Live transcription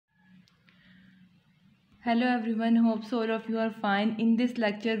Hello everyone, hopes all of you are fine. In this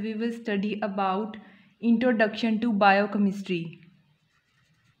lecture we will study about Introduction to Biochemistry.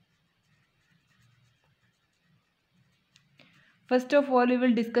 First of all, we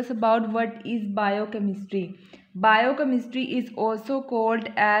will discuss about what is biochemistry. Biochemistry is also called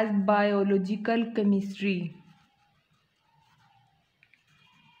as biological chemistry.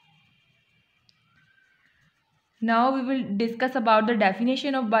 Now we will discuss about the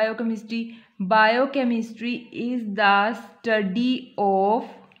definition of biochemistry. Biochemistry is the study of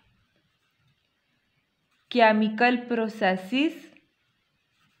chemical processes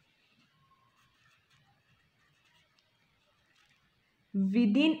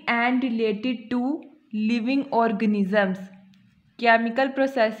within and related to living organisms. Chemical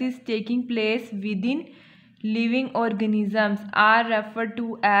processes taking place within living organisms are referred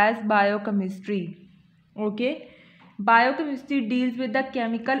to as biochemistry. Okay. Biochemistry deals with the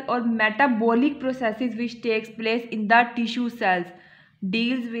chemical or metabolic processes which takes place in the tissue cells.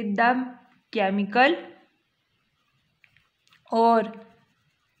 Deals with the chemical or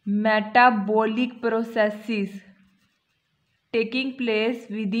metabolic processes taking place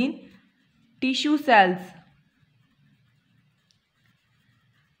within tissue cells.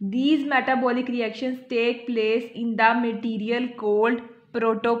 These metabolic reactions take place in the material called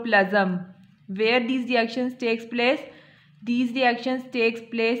protoplasm. Where these reactions takes place? These reactions takes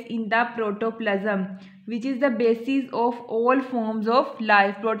place in the protoplasm, which is the basis of all forms of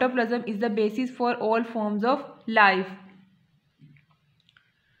life. Protoplasm is the basis for all forms of life.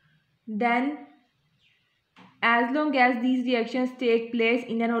 Then, as long as these reactions take place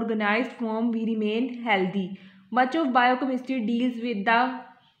in an organized form, we remain healthy. Much of biochemistry deals with the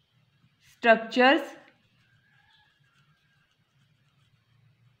structures,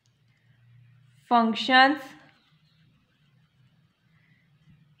 functions,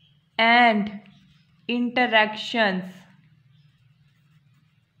 and interactions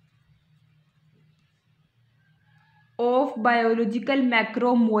of biological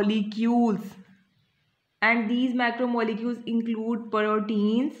macromolecules, and these macromolecules include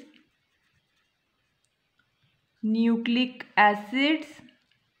proteins, nucleic acids,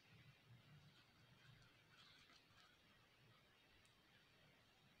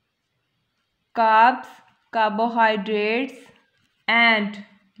 carbs, carbohydrates, and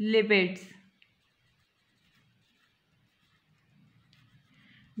lipids,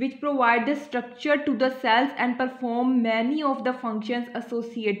 which provide the structure to the cells and perform many of the functions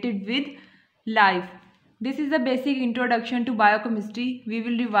associated with life. This is the basic introduction to biochemistry. We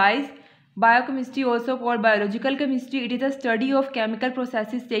will revise. Biochemistry, also called biological chemistry, it is a study of chemical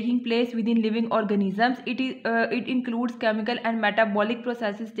processes taking place within living organisms. It includes chemical and metabolic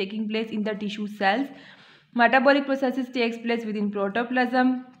processes taking place in the tissue cells. Metabolic processes takes place within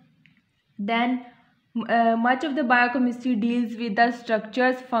protoplasm. Then much of the biochemistry deals with the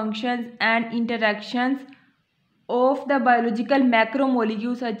structures, functions, and interactions of the biological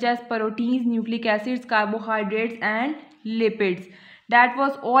macromolecules such as proteins, nucleic acids, carbohydrates, and lipids. That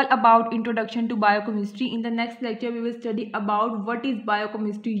was all about introduction to biochemistry. In the next lecture, we will study about what is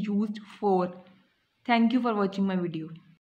biochemistry used for. Thank you for watching my video.